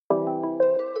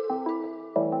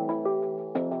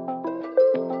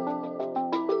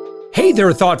Hey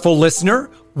there, thoughtful listener.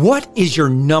 What is your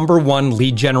number one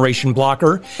lead generation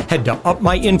blocker? Head to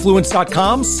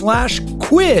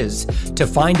upmyinfluence.com/quiz to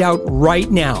find out right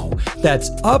now.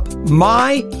 That's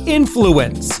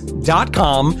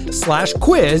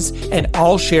upmyinfluence.com/quiz, and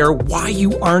I'll share why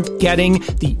you aren't getting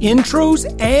the intros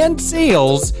and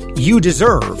sales you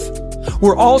deserve.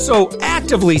 We're also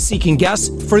actively seeking guests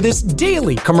for this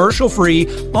daily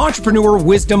commercial-free Entrepreneur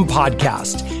Wisdom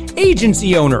podcast.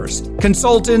 Agency owners,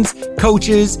 consultants,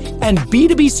 coaches, and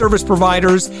B2B service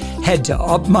providers, head to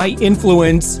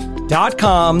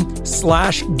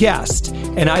upmyinfluence.com/guest.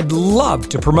 And I'd love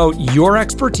to promote your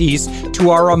expertise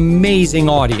to our amazing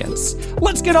audience.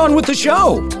 Let's get on with the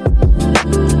show.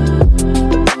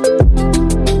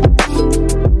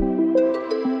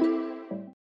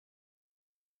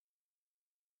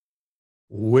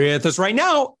 With us right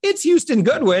now, it's Houston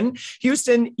Goodwin.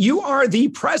 Houston, you are the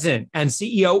president and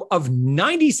CEO of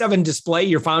 97 Display.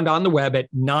 You're found on the web at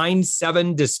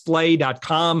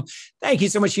 97display.com. Thank you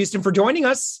so much, Houston, for joining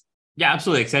us. Yeah,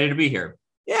 absolutely. Excited to be here.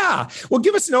 Yeah. Well,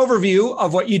 give us an overview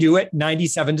of what you do at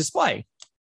 97 Display.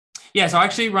 Yeah, so I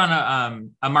actually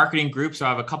run a marketing group. So I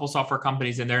have a couple software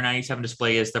companies in there. 97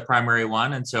 Display is the primary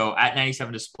one. And so at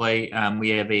 97 Display, we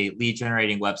have a lead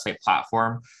generating website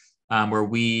platform where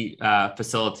we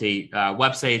facilitate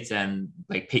websites and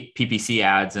like PPC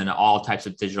ads and all types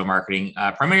of digital marketing,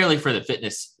 primarily for the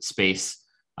fitness space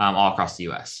all across the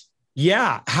US.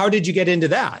 Yeah. How did you get into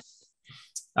that?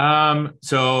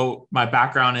 So my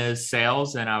background is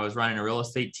sales, and I was running a real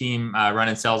estate team,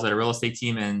 running sales at a real estate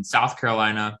team in South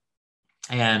Carolina,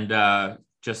 and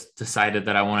just decided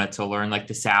that I wanted to learn like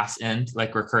the SaaS end,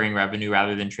 like recurring revenue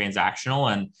rather than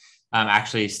transactional. And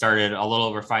actually started a little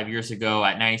over 5 years ago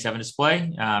at 97 Display,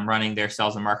 running their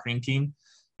sales and marketing team,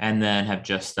 and then have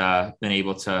just been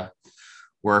able to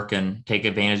work and take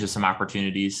advantage of some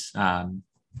opportunities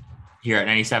here at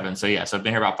 97. So yeah, so I've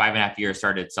been here about 5.5 years,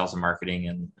 started sales and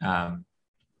marketing,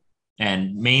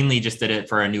 and mainly just did it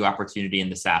for a new opportunity in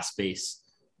the SaaS space.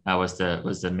 Was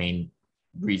the main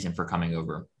reason for coming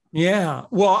over. Yeah.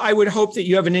 Well, I would hope that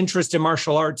you have an interest in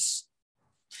martial arts.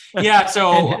 Yeah.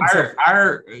 So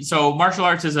so martial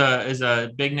arts is a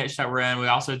big niche that we're in. We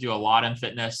also do a lot in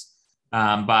fitness.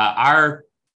 But our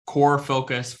core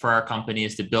focus for our company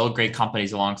is to build great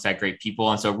companies alongside great people.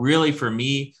 And so really for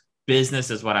me, business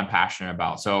is what I'm passionate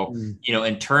about. So,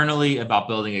 internally about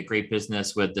building a great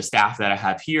business with the staff that I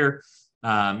have here,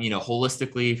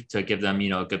 holistically to give them,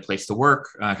 a good place to work.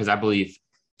 Cause I believe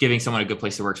giving someone a good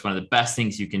place to work is one of the best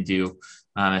things you can do.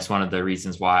 It's one of the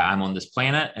reasons why I'm on this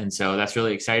planet. And so that's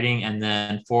really exciting. And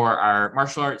then for our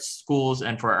martial arts schools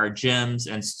and for our gyms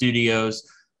and studios,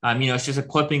 it's just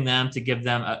equipping them to give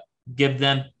them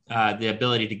the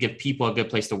ability to give people a good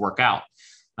place to work out,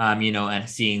 and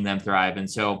seeing them thrive.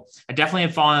 And so I definitely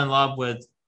have fallen in love with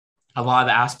a lot of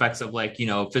the aspects of like,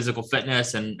 physical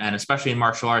fitness and especially in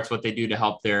martial arts, what they do to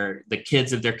help the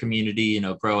kids of their community,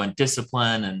 grow in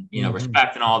discipline and,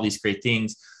 respect and all these great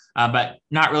things. But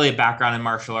not really a background in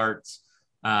martial arts.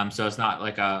 So it's not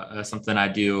like something I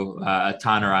do a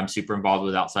ton or I'm super involved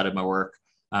with outside of my work.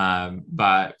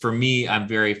 But for me, I'm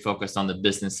very focused on the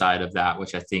business side of that,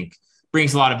 which I think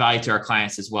brings a lot of value to our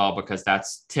clients as well, because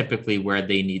that's typically where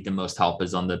they need the most help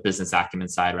is on the business acumen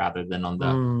side rather than on the,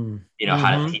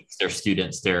 how to teach their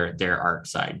students their art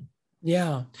side.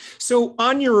 Yeah. So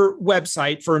on your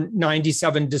website for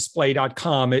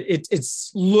 97display.com, it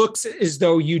looks as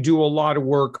though you do a lot of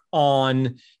work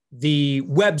on the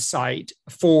website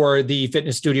for the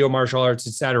fitness studio, martial arts,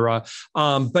 et cetera.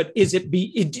 But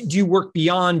do you work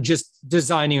beyond just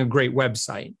designing a great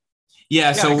website?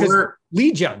 Yeah. So we're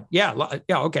lead gen. Yeah.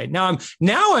 Okay. Now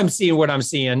I'm seeing what I'm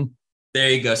seeing. There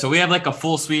you go. So we have like a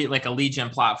full suite, like a lead gen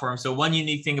platform. So one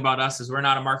unique thing about us is we're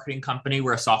not a marketing company.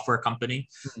 We're a software company.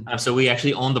 So we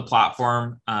actually own the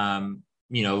platform,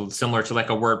 similar to like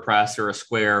a WordPress or a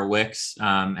Square or Wix.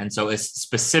 And so it's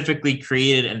specifically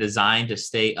created and designed to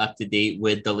stay up to date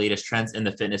with the latest trends in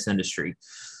the fitness industry.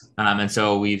 And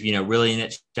so we've, really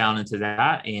niched down into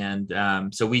that.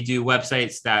 And so we do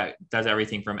websites that does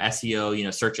everything from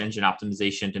SEO, search engine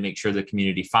optimization to make sure the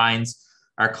community finds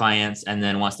our clients. And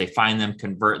then once they find them,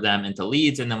 convert them into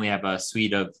leads. And then we have a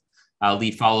suite of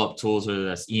lead follow-up tools, whether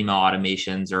that's email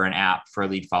automations or an app for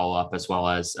lead follow-up, as well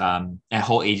as a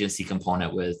whole agency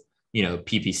component with,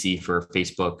 PPC for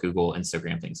Facebook, Google,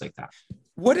 Instagram, things like that.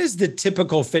 What is the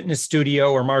typical fitness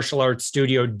studio or martial arts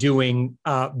studio doing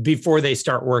before they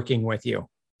start working with you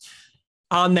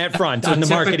on that front, on the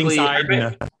marketing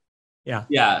side?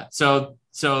 Yeah. So,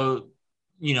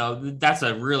 that's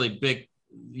a really big,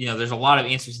 there's a lot of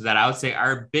answers to that. I would say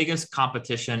our biggest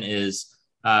competition is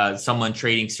someone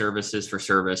trading services for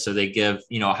service. So they give,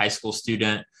 a high school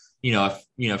student,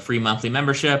 free monthly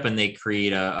membership, and they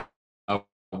create a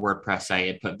WordPress site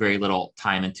and put very little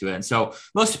time into it. And so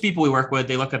most people we work with,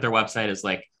 they look at their website as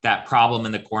like that problem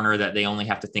in the corner that they only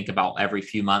have to think about every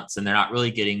few months, and they're not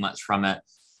really getting much from it.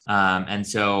 And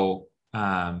so,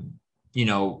 from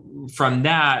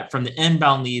the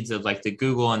inbound leads of like the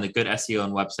Google and the good SEO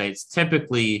and websites,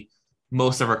 typically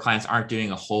most of our clients aren't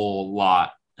doing a whole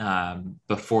lot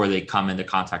before they come into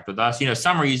contact with us.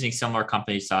 Some are using similar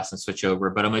companies to us and switch over,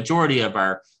 but a majority of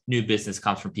our new business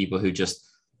comes from people who just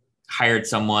hired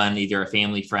someone, either a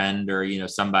family friend or,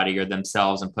 somebody or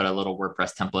themselves, and put a little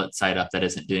WordPress template site up that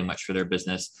isn't doing much for their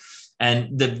business.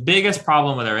 And the biggest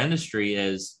problem with our industry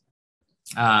is,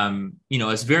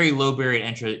 it's very low barrier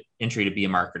entry to be a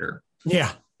marketer.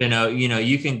 Yeah.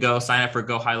 You can go sign up for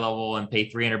Go High Level and pay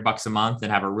 $300 a month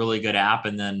and have a really good app,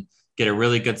 and then get a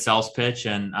really good sales pitch.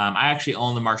 And I actually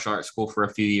owned the martial arts school for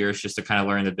a few years just to kind of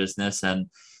learn the business. And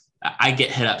I get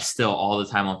hit up still all the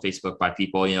time on Facebook by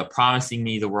people, promising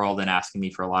me the world and asking me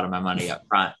for a lot of my money up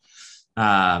front.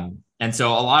 And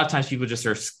so a lot of times people just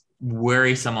are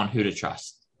worrisome on who to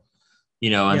trust,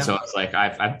 So it's like,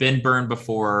 I've been burned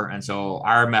before. And so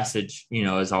our message,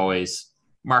 is always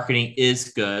marketing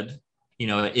is good,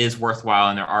 it is worthwhile,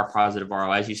 and there are positive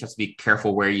ROIs. You just have to be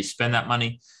careful where you spend that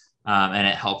money. And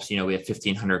it helps, we have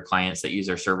 1,500 clients that use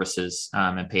our services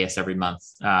and pay us every month,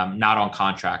 not on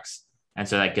contracts. And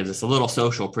so that gives us a little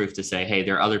social proof to say, hey,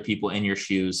 there are other people in your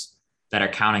shoes that are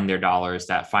counting their dollars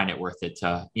that find it worth it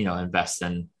to, invest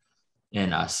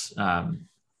in us,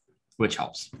 which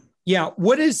helps. Yeah.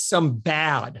 What is some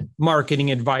bad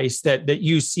marketing advice that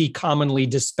you see commonly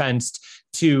dispensed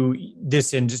to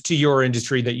your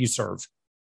industry that you serve?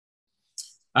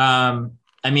 I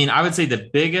would say the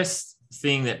biggest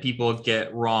thing that people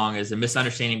get wrong is a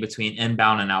misunderstanding between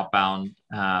inbound and outbound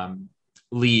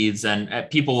leads, and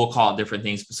people will call it different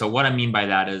things. So what I mean by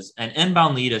that is an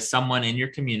inbound lead is someone in your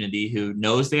community who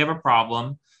knows they have a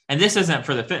problem. And this isn't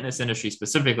for the fitness industry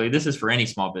specifically. This is for any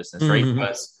small business, right?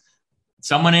 Because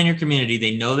someone in your community,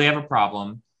 they know they have a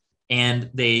problem and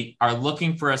they are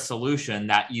looking for a solution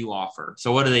that you offer.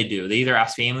 So what do? They either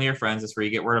ask family or friends. That's where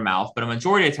you get word of mouth. But a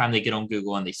majority of the time they get on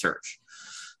Google and they search.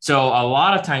 So a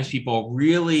lot of times people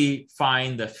really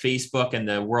find the Facebook and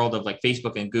the world of like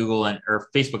Facebook and Google or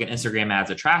Facebook and Instagram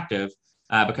ads attractive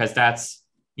because that's,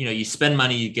 you spend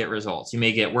money, you get results. You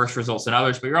may get worse results than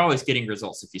others, but you're always getting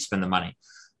results if you spend the money.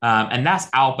 And that's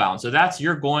outbound. So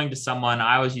you're going to someone.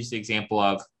 I always use the example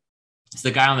of it's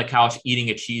the guy on the couch eating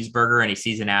a cheeseburger and he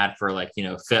sees an ad for like,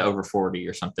 Fit Over 40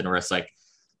 or something, where it's like,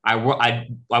 I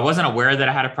wasn't aware that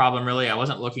I had a problem, really. I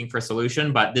wasn't looking for a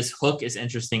solution, but this hook is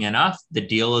interesting enough. The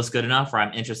deal is good enough where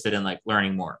I'm interested in like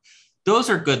learning more. Those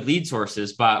are good lead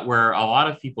sources, but where a lot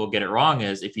of people get it wrong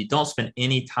is if you don't spend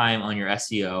any time on your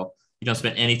SEO, you don't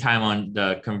spend any time on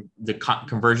the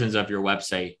conversions of your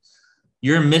website,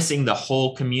 you're missing the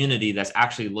whole community that's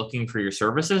actually looking for your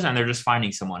services, and they're just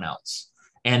finding someone else.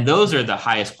 And those are the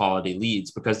highest quality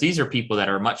leads because these are people that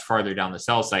are much farther down the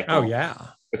sales cycle. Oh, yeah.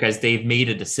 Because they've made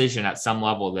a decision at some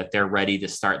level that they're ready to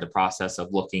start the process of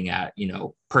looking at,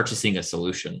 purchasing a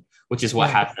solution, which is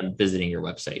what has them visiting your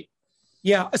website.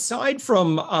 Yeah. Aside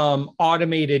from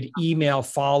automated email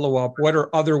follow-up, what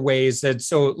are other ways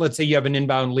so let's say you have an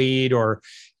inbound lead or,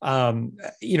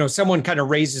 someone kind of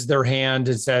raises their hand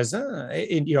and says,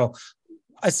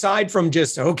 aside from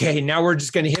just, okay, now we're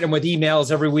just going to hit them with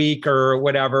emails every week or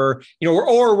whatever,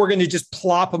 or we're going to just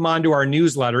plop them onto our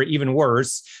newsletter, even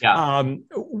worse. Yeah.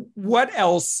 What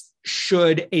else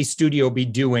should a studio be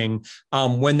doing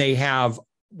when they have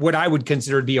what I would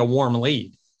consider to be a warm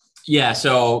lead? Yeah.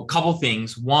 So a couple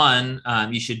things. One,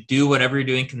 you should do whatever you're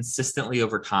doing consistently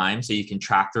over time so you can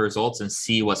track the results and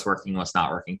see what's working, what's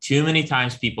not working. Too many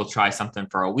times people try something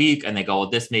for a week and they go, well,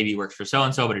 this maybe works for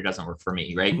so-and-so, but it doesn't work for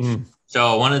me. Right. Mm-hmm.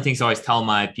 So one of the things I always tell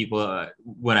my people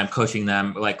when I'm coaching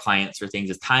them, like clients or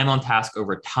things, is time on task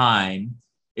over time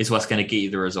is what's going to get you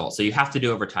the results. So you have to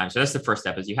do over time. So that's the first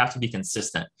step, is you have to be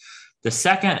consistent. The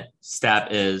second step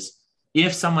is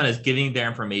if someone is giving their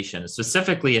information,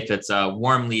 specifically if it's a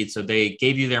warm lead, so they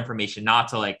gave you their information not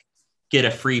to like get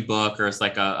a free book or it's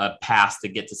like a pass to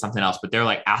get to something else, but they're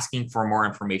like asking for more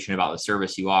information about the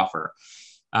service you offer.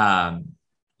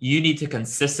 You need to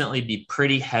consistently be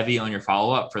pretty heavy on your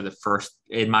follow-up for the first,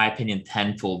 in my opinion,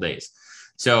 10 full days.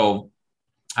 So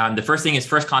the first thing is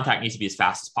first contact needs to be as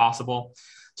fast as possible.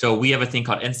 So we have a thing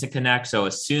called Instant Connect. So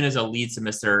as soon as a lead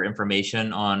submits their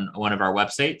information on one of our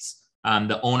websites,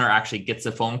 the owner actually gets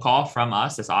a phone call from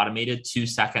us that's automated 2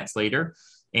 seconds later.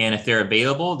 And if they're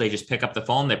available, they just pick up the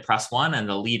phone, they press one, and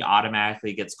the lead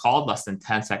automatically gets called less than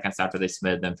 10 seconds after they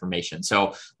submitted the information.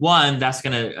 So one, that's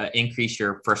going to increase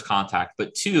your first contact.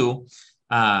 But two,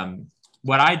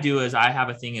 what I do is I have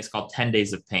a thing, it's called 10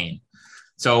 days of pain.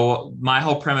 So my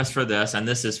whole premise for this, and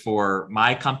this is for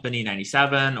my company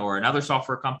 97 or another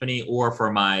software company, or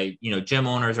for my, gym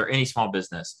owners or any small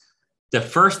business, the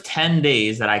first 10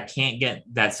 days that I can't get,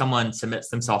 that someone submits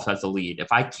themselves as a lead,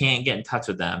 if I can't get in touch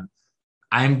with them,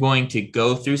 I'm going to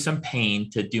go through some pain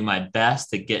to do my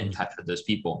best to get in touch with those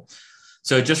people.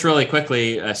 So just really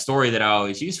quickly, a story that I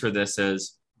always use for this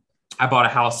is I bought a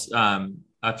house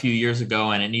a few years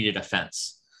ago and it needed a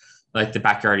fence, like the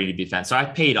backyard needed to be fenced. So I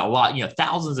paid a lot,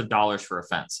 thousands of dollars for a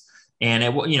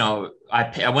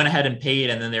went ahead and paid,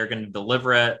 and then they're going to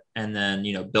deliver it and then,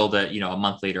 build it, a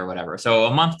month later or whatever. So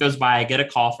a month goes by, I get a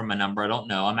call from a number I don't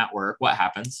know. I'm at work. What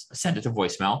happens? I send it to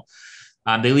voicemail.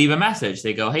 They leave a message.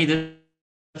 They go, "Hey, this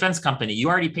fence company, you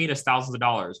already paid us thousands of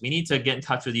dollars. We need to get in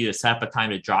touch with you to set up a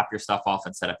time to drop your stuff off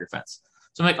and set up your fence."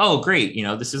 So I'm like, "Oh, great.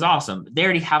 This is awesome. They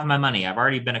already have my money. I've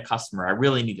already been a customer. I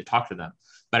really need to talk to them."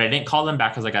 But I didn't call them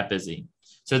back because I got busy.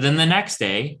 So then the next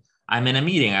day I'm in a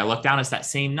meeting. I look down, it's that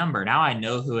same number. Now I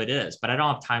know who it is, but I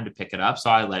don't have time to pick it up. So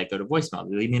I let it go to voicemail.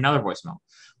 They leave me another voicemail.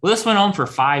 Well, this went on for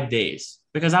 5 days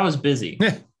because I was busy.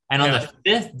 And on the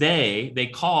 5th day, they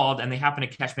called and they happened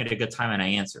to catch me at a good time and I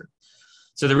answered.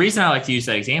 So the reason I like to use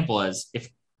that example is if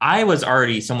I was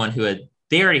already someone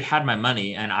they already had my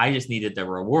money and I just needed the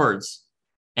rewards,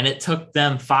 and it took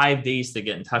them 5 days to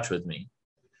get in touch with me,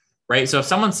 right? So if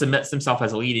someone submits themselves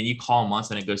as a lead and you call them once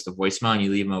and it goes to voicemail and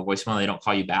you leave them a voicemail and they don't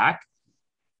call you back,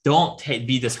 don't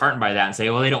be disheartened by that and say,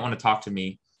 well, they don't want to talk to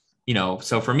me.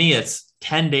 So for me, it's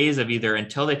 10 days of either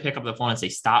until they pick up the phone and say,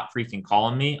 "Stop freaking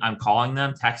calling me." I'm calling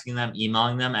them, texting them,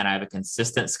 emailing them, and I have a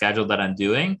consistent schedule that I'm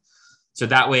doing. So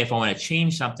that way, if I want to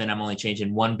change something, I'm only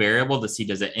changing one variable to see,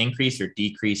 does it increase or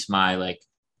decrease my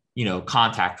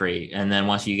contact rate? And then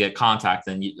once you get contact,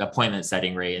 then appointment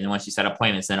setting rate. And then once you set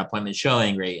appointments, then appointment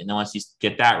showing rate. And then once you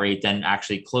get that rate, then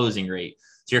actually closing rate.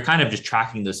 So you're kind of just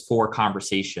tracking those 4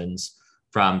 conversations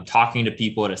from talking to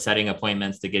people to setting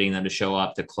appointments to getting them to show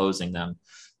up to closing them.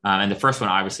 And the first one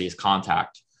obviously is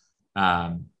contact.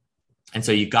 And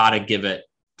so you got to give it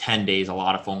 10 days, a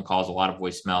lot of phone calls, a lot of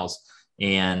voicemails.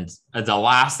 And the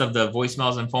last of the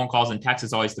voicemails and phone calls and texts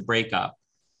is always the breakup.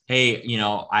 "Hey,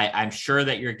 I'm sure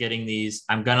that you're getting these.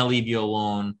 I'm going to leave you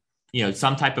alone."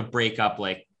 Some type of breakup,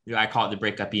 like I call it the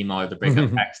breakup email or the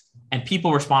breakup text. And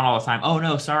people respond all the time. "Oh,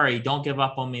 no, sorry. Don't give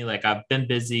up on me. I've been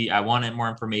busy. I wanted more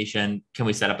information. Can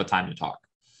we set up a time to talk?"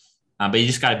 But you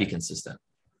just got to be consistent.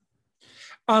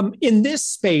 In this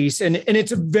space, and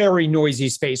it's a very noisy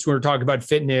space. We're talking about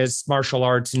fitness, martial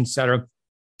arts, et cetera.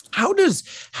 How does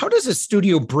a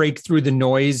studio break through the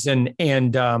noise and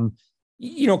kind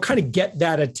of get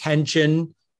that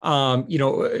attention,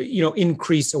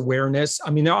 increase awareness?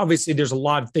 I mean, obviously there's a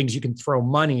lot of things you can throw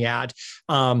money at,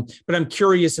 but I'm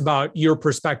curious about your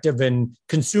perspective and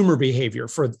consumer behavior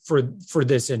for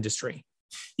this industry.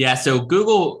 Yeah. So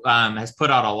Google has put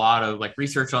out a lot of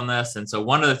research on this. And so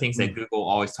one of the things that Google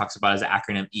always talks about is the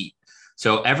acronym EAT.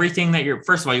 So everything that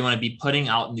first of all, you want to be putting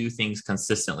out new things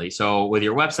consistently. So with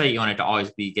your website, you want it to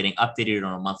always be getting updated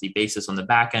on a monthly basis on the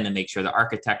back end and make sure the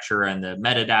architecture and the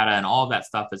metadata and all of that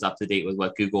stuff is up to date with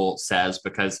what Google says,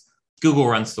 because Google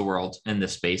runs the world in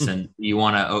this space and you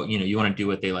want to do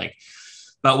what they like.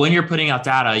 But when you're putting out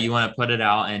data, you want to put it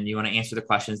out and you want to answer the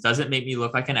questions. Does it make me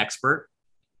look like an expert?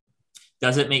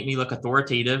 Does it make me look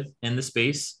authoritative in the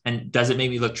space? And does it make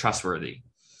me look trustworthy?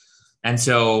 And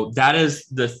so that is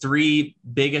the 3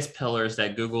 biggest pillars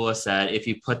that Google has said. If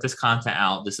you put this content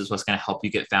out, this is what's going to help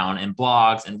you get found in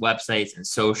blogs and websites and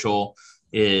social,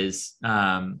 is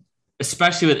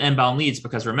especially with inbound leads,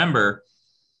 because remember,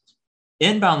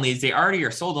 inbound leads, they already are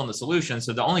sold on the solution.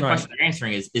 So the only question they're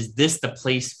answering is this the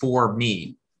place for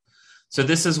me? So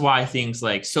this is why things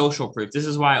like social proof, this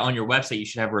is why on your website, you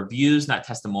should have reviews, not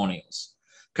testimonials.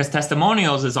 Because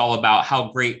testimonials is all about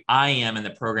how great I am and the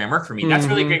program worked for me. That's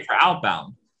really great for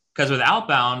outbound, because with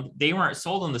outbound, they weren't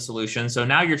sold on the solution. So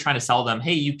now you're trying to sell them,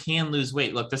 "Hey, you can lose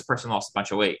weight. Look, this person lost a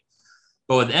bunch of weight."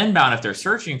 But with inbound, if they're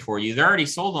searching for you, they're already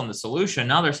sold on the solution.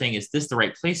 Now they're saying, "Is this the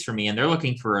right place for me?" And they're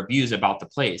looking for reviews about the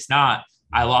place, not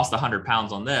 "I lost 100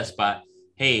 pounds on this," but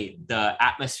 "Hey, the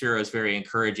atmosphere was very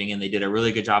encouraging and they did a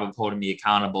really good job of holding me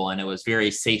accountable. And it was very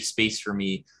safe space for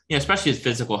me," especially with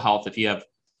physical health. If you have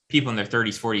people in their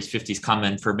 30s, 40s, 50s come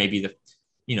in for maybe the,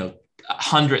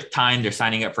 100th time they're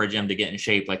signing up for a gym to get in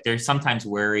shape. They're sometimes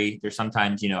wary. They're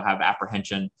sometimes, have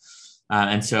apprehension.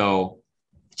 And so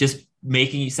just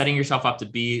setting yourself up to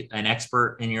be an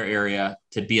expert in your area,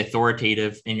 to be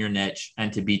authoritative in your niche,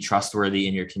 and to be trustworthy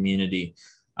in your community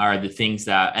are the things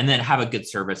that, and then have a good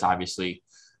service, obviously.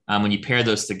 When you pair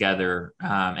those together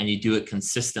and you do it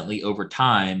consistently over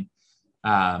time,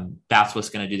 that's what's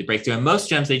going to do the breakthrough. And most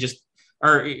gyms,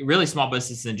 or really small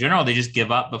businesses in general, they just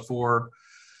give up before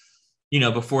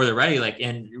they're ready.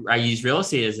 And I use real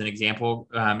estate as an example.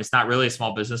 It's not really a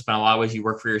small business, but in a lot of ways you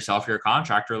work for yourself, you're a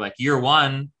contractor. Like year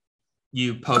one,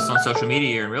 you post on social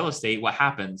media in real estate, what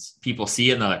happens? People see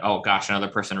it and they're like, oh gosh, another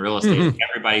person in real estate, mm-hmm.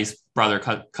 Everybody's brother,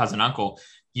 cousin, uncle.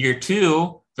 Year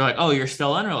two, they're like, oh, you're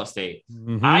still in real estate.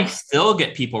 Mm-hmm. I still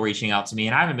get people reaching out to me,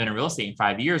 and I haven't been in real estate in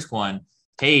 5 years, going,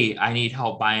 hey, I need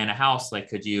help buying a house. Like,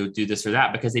 could you do this or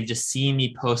that? Because they've just seen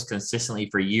me post consistently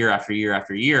for year after year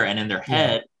after year. And in their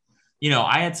head,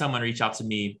 I had someone reach out to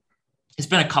me. It's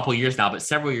been a couple years now, but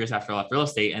several years after I left real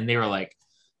estate. And they were like,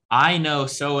 I know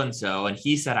so-and-so, and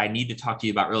he said, I need to talk to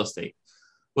you about real estate.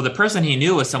 Well, the person he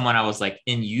knew was someone I was like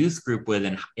in youth group with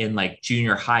in like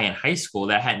junior high and high school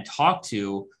that I hadn't talked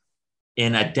to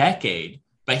in a decade,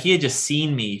 but he had just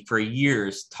seen me for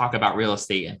years talk about real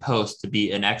estate and post to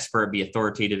be an expert, be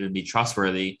authoritative, and be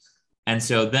trustworthy. And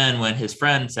so then when his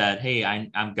friend said, hey,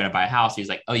 I'm going to buy a house, he's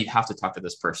like, oh, you have to talk to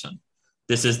this person.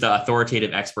 This is the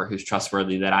authoritative expert who's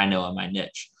trustworthy that I know in my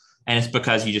niche. And it's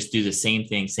because you just do the same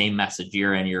thing, same message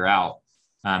year in, year out.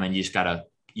 And you just gotta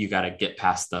get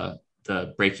past the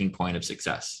breaking point of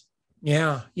success.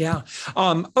 Yeah.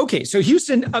 Okay. So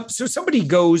Houston, so somebody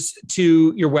goes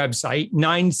to your website,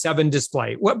 97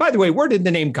 Display. Well, by the way, where did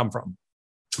the name come from?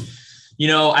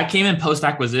 I came in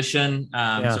post-acquisition.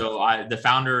 So the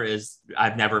founder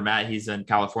I've never met. He's in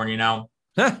California now.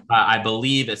 I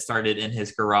believe it started in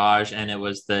his garage, and it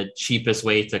was the cheapest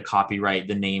way to copyright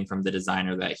the name from the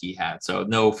designer that he had. So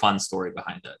no fun story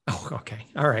behind it. Oh, okay.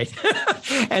 All right.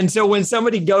 And so when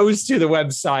somebody goes to the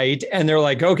website and they're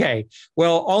like, okay,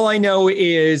 well, all I know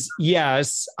is,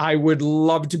 yes, I would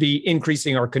love to be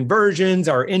increasing our conversions,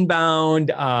 our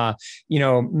inbound,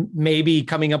 maybe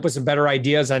coming up with some better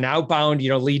ideas on outbound,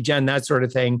 lead gen, that sort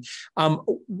of thing.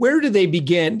 Where do they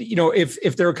begin?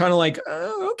 If they're kind of like,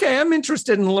 okay, I'm interested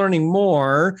in learning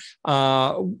more.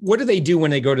 What do they do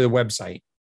when they go to the website?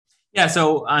 Yeah.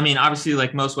 So, obviously,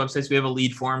 like most websites, we have a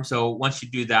lead form. So once you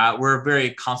do that, we're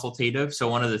very consultative. So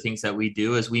one of the things that we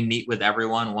do is we meet with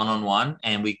everyone one-on-one,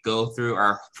 and we go through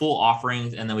our full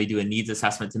offerings, and then we do a needs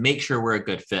assessment to make sure we're a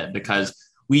good fit, because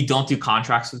we don't do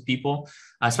contracts with people,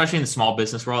 especially in the small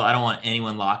business world. I don't want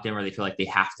anyone locked in where they feel like they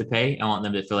have to pay. I want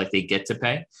them to feel like they get to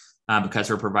pay because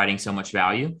we're providing so much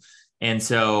value. And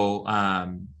so,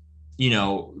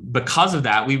 because of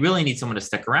that, we really need someone to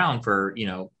stick around for,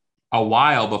 a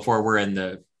while before we're in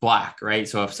the black, right?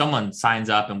 So if someone signs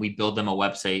up and we build them a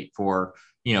website for,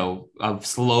 a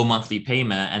slow monthly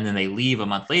payment, and then they leave a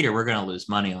month later, we're going to lose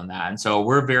money on that. And so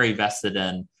we're very vested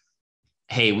in,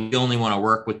 hey, we only want to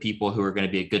work with people who are going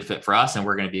to be a good fit for us, and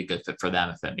we're going to be a good fit for them,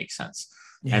 if that makes sense.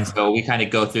 Yeah. And so we kind of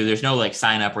go through, there's no like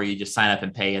sign up where you just sign up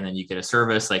and pay and then you get a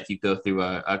service. Like you go through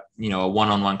a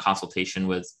one-on-one consultation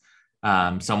with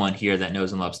someone here that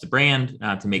knows and loves the brand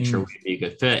to make sure we can be a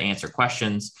good fit, answer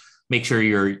questions, make sure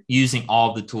you're using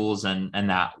all the tools and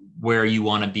that where you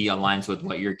want to be aligns with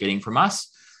what you're getting from us.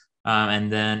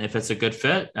 And then if it's a good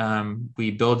fit, we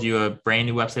build you a brand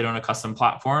new website on a custom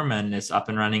platform, and it's up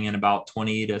and running in about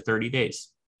 20 to 30 days.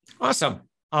 Awesome.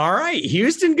 All right.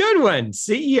 Houston Goodwin,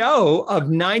 CEO of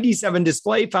 97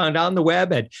 Display, found on the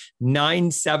web at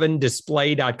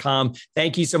 97display.com.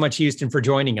 Thank you so much, Houston, for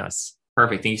joining us.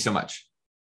 Perfect. Thank you so much.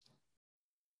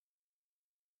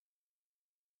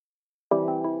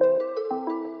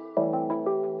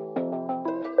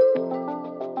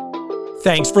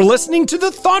 Thanks for listening to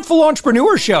the Thoughtful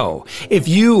Entrepreneur Show. If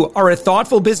you are a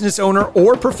thoughtful business owner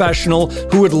or professional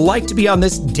who would like to be on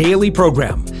this daily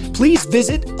program, please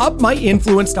visit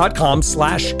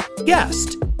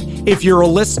upmyinfluence.com/guest. If you're a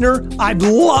listener, I'd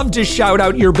love to shout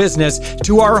out your business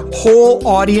to our whole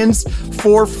audience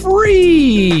for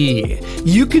free.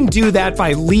 You can do that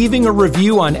by leaving a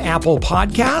review on Apple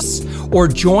Podcasts or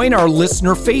join our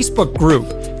listener Facebook group.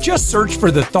 Just search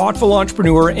for The Thoughtful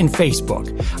Entrepreneur in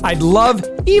Facebook. I'd love,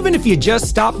 even if you just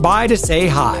stop by to say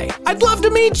hi, I'd love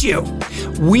to meet you.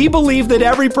 We believe that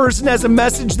every person has a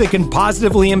message that can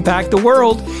positively impact the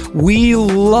world. We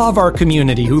love our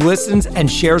community who listens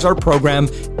and shares our program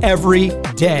every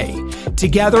day.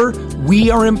 Together,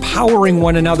 we are empowering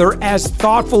one another as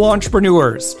thoughtful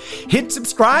entrepreneurs. Hit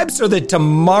subscribe so that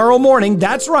tomorrow morning,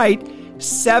 that's right,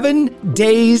 7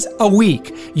 days a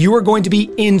week. You are going to be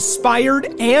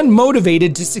inspired and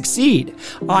motivated to succeed.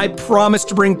 I promise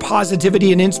to bring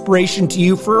positivity and inspiration to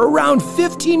you for around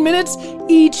 15 minutes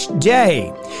each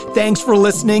day. Thanks for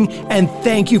listening, and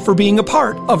thank you for being a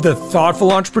part of the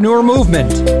Thoughtful Entrepreneur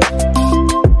Movement.